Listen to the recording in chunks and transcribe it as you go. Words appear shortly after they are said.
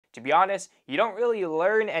To be honest, you don't really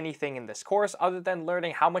learn anything in this course other than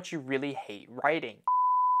learning how much you really hate writing.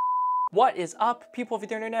 What is up, people of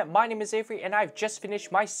the internet? My name is Avery and I've just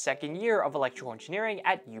finished my second year of electrical engineering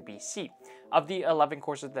at UBC. Of the 11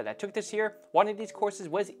 courses that I took this year, one of these courses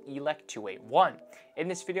was ELEC 281. In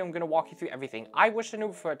this video, I'm going to walk you through everything I wish I knew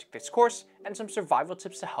before I took this course and some survival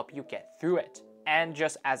tips to help you get through it. And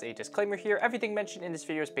just as a disclaimer here, everything mentioned in this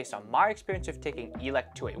video is based on my experience of taking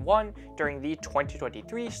ELEC 281 during the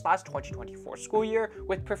 2023/2024 school year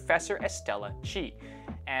with Professor Estella Qi.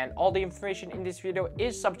 And all the information in this video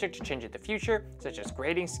is subject to change in the future, such as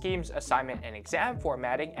grading schemes, assignment and exam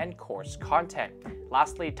formatting, and course content.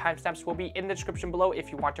 Lastly, timestamps will be in the description below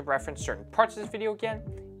if you want to reference certain parts of this video again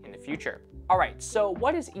in the future. Alright, so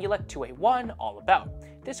what is ELEC 281 all about?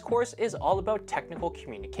 This course is all about technical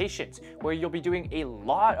communications, where you'll be doing a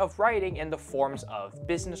lot of writing in the forms of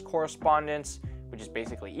business correspondence, which is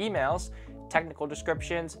basically emails, technical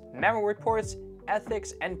descriptions, memo reports,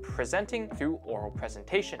 ethics, and presenting through oral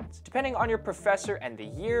presentations. Depending on your professor and the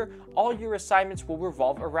year, all your assignments will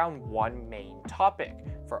revolve around one main topic.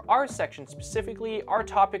 For our section specifically, our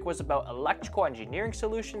topic was about electrical engineering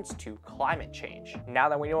solutions to climate change. Now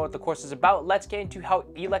that we know what the course is about, let's get into how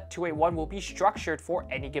ELEC 281 will be structured for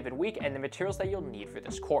any given week and the materials that you'll need for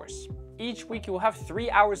this course. Each week you will have 3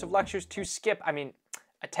 hours of lectures to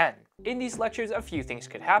attend. In these lectures, a few things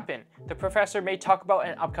could happen. The professor may talk about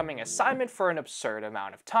an upcoming assignment for an absurd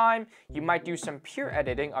amount of time. You might do some peer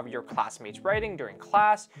editing of your classmates' writing during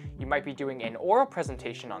class. You might be doing an oral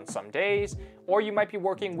presentation on some days, or you might be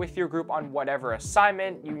working with your group on whatever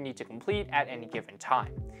assignment you need to complete at any given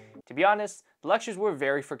time. To be honest, the lectures were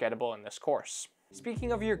very forgettable in this course.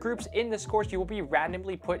 Speaking of your groups, in this course you will be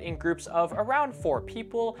randomly put in groups of around 4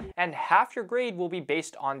 people, and half your grade will be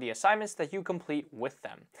based on the assignments that you complete with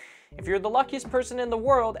them. If you're the luckiest person in the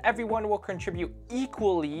world, everyone will contribute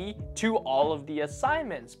equally to all of the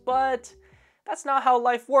assignments, but that's not how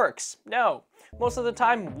life works. No. Most of the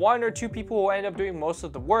time, 1 or 2 people will end up doing most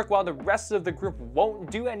of the work while the rest of the group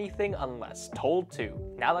won't do anything unless told to.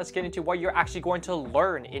 Now let's get into what you're actually going to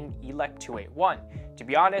learn in ELEC 281. To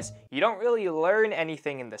be honest, you don't really learn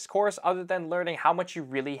anything in this course other than learning how much you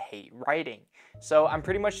really hate writing. So I'm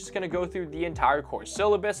pretty much just going to go through the entire course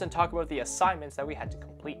syllabus and talk about the assignments that we had to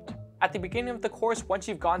complete. At the beginning of the course, once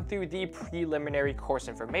you've gone through the preliminary course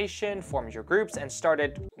information, formed your groups, and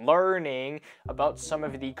started learning about some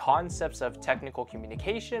of the concepts of technical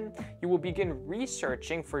communication, you will begin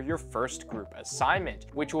researching for your first group assignment,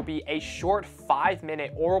 which will be a short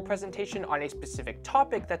 5-minute oral presentation on a specific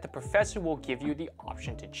topic that the professor will give you the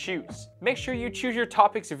option to choose. Make sure you choose your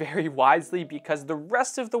topics very wisely because the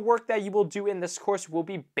rest of the work that you will do in this course will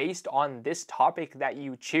be based on this topic that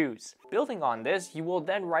you choose. Building on this, you will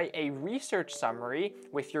then write a research summary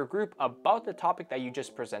with your group about the topic that you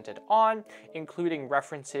just presented on, including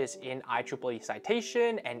references in IEEE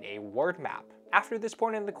citation and a word map. After this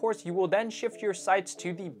point in the course, you will then shift your sights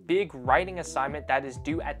to the big writing assignment that is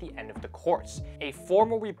due at the end of the course, a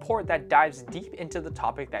formal report that dives deep into the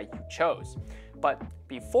topic that you chose. But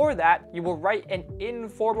before that, you will write an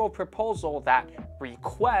informal proposal that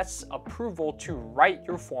requests approval to write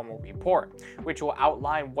your formal report, which will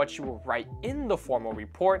outline what you will write in the formal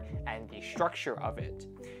report and the structure of it.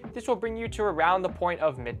 This will bring you to around the point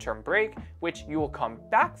of midterm break, which you will come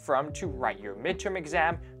back from to write your midterm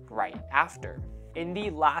exam right after. In the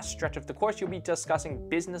last stretch of the course, you'll be discussing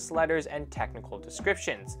business letters and technical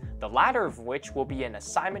descriptions, the latter of which will be an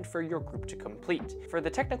assignment for your group to complete. For the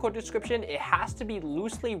technical description, it has to be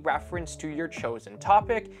loosely referenced to your chosen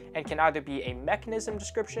topic and can either be a mechanism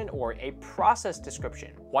description or a process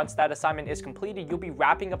description. Once that assignment is completed, you'll be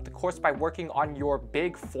wrapping up the course by working on your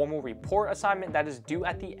big formal report assignment that is due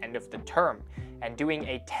at the end of the term, and doing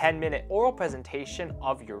a 10-minute oral presentation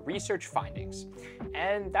of your research findings.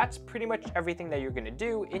 And that's pretty much everything that you're going to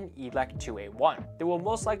do in ELEC 281. There will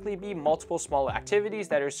most likely be multiple small activities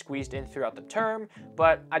that are squeezed in throughout the term,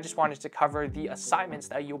 but I just wanted to cover the assignments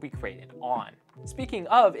that you'll be graded on. Speaking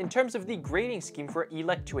of, in terms of the grading scheme for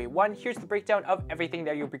ELEC 281, here's the breakdown of everything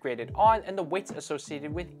that you'll be graded on and the weights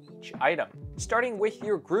associated with each item. Starting with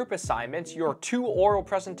your group assignments, your 2 oral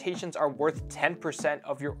presentations are worth 10%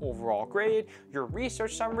 of your overall grade, your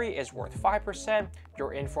research summary is worth 5%,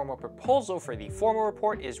 your informal proposal for the formal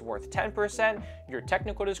report is worth 10%, your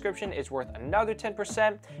technical description is worth another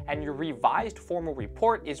 10%, and your revised formal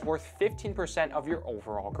report is worth 15% of your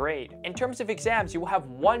overall grade. In terms of exams, you will have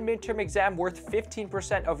 1 midterm exam worth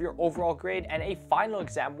 15% of your overall grade and a final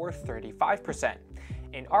exam worth 35%.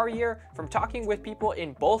 In our year, from talking with people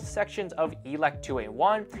in both sections of ELEC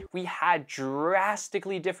 2A1, we had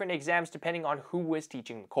drastically different exams depending on who was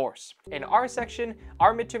teaching the course. In our section,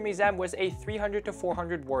 our midterm exam was a 300 to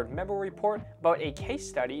 400 word memo report about a case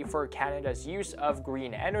study for Canada's use of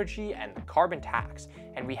green energy and the carbon tax,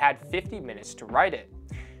 and we had 50 minutes to write it.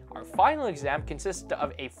 Our final exam consisted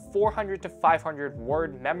of a 400 to 500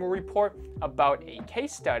 word memo report about a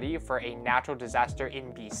case study for a natural disaster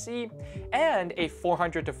in BC and a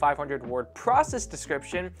 400 to 500 word process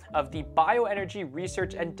description of the bioenergy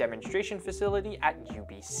research and demonstration facility at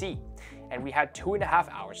UBC. And we had 2.5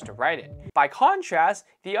 hours to write it. By contrast,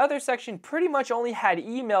 the other section pretty much only had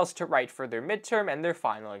emails to write for their midterm and their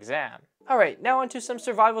final exam. Alright, now onto some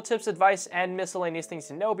survival tips, advice, and miscellaneous things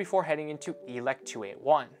to know before heading into ELEC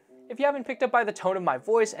 2A1. If you haven't picked up by the tone of my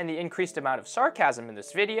voice and the increased amount of sarcasm in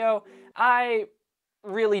this video, I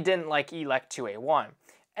really didn't like ELEC 2A1.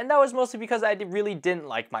 And that was mostly because I really didn't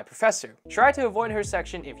like my professor. Try to avoid her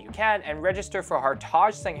section if you can and register for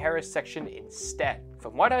Hartaj Sanghera's section instead.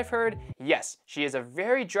 From what I've heard, yes, she is a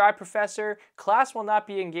very dry professor, class will not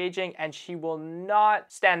be engaging, and she will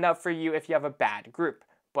not stand up for you if you have a bad group.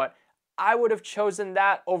 But I would have chosen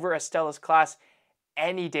that over Estella's class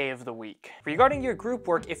any day of the week. Regarding your group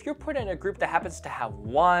work, if you're put in a group that happens to have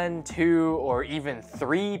 1, 2, or even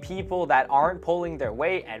 3 people that aren't pulling their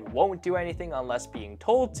weight and won't do anything unless being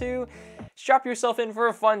told to, strap yourself in for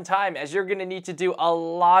a fun time, as you're going to need to do a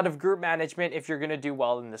lot of group management if you're going to do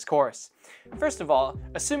well in this course. First of all,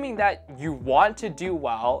 assuming that you want to do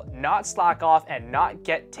well, not slack off, and not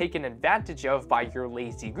get taken advantage of by your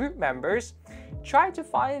lazy group members, try to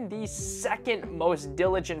find the second most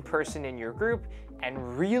diligent person in your group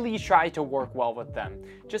and really try to work well with them.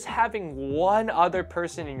 Just having one other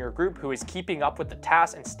person in your group who is keeping up with the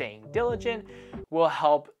task and staying diligent will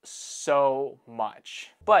help so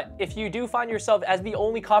much. But if you do find yourself as the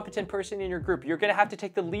only competent person in your group, you're gonna have to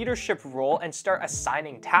take the leadership role and start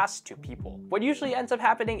assigning tasks to people. What usually ends up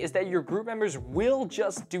happening is that your group members will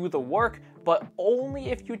just do the work, but only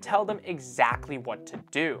if you tell them exactly what to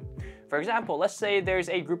do. For example, let's say there's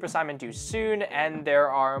a group assignment due soon and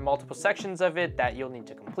there are multiple sections of it that you'll need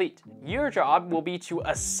to complete. Your job will be to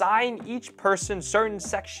assign each person certain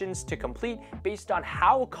sections to complete based on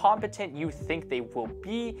how competent you think they will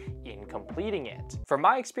be in completing it. From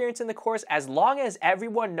my experience in the course, as long as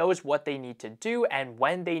everyone knows what they need to do and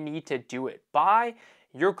when they need to do it by,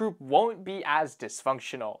 your group won't be as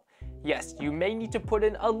dysfunctional. Yes, you may need to put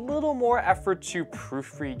in a little more effort to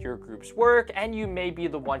proofread your group's work, and you may be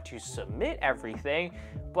the one to submit everything,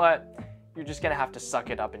 but you're just gonna have to suck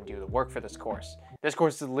it up and do the work for this course. This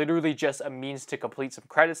course is literally just a means to complete some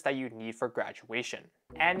credits that you need for graduation.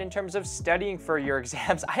 And in terms of studying for your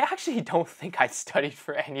exams, I actually don't think I studied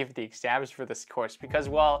for any of the exams for this course because,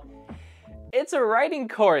 well, it's a writing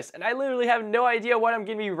course, and I literally have no idea what I'm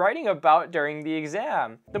going to be writing about during the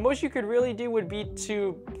exam. The most you could really do would be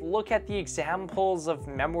to look at the examples of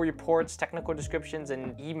memo reports, technical descriptions,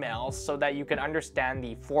 and emails so that you can understand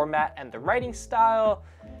the format and the writing style,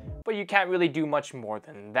 but you can't really do much more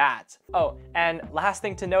than that. Oh, and last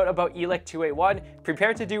thing to note about ELEC 2A1,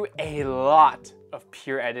 prepare to do a lot of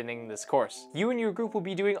peer editing this course. You and your group will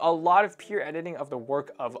be doing a lot of peer editing of the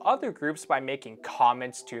work of other groups by making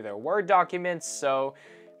comments to their Word documents, so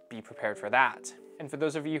be prepared for that. And for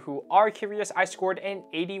those of you who are curious, I scored an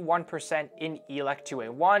 81% in ELEC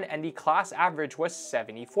 2A1 and the class average was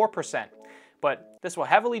 74%. But this will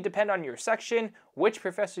heavily depend on your section, which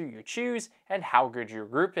professor you choose, and how good your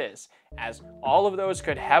group is, as all of those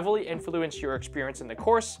could heavily influence your experience in the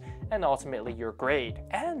course and ultimately your grade.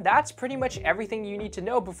 And that's pretty much everything you need to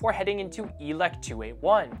know before heading into ELEC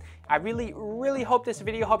 2A1. I really hope this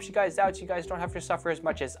video helps you guys out so you guys don't have to suffer as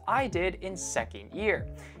much as I did in second year.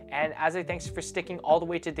 And as a thanks for sticking all the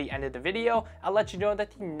way to the end of the video, I'll let you know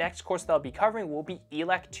that the next course that I'll be covering will be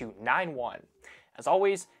ELEC 291. As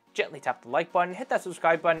always, gently tap the like button, hit that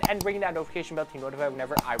subscribe button, and ring that notification bell to be notified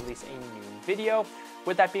whenever I release a new video.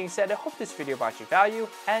 With that being said, I hope this video brought you value,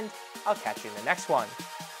 and I'll catch you in the next one.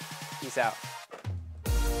 Peace out.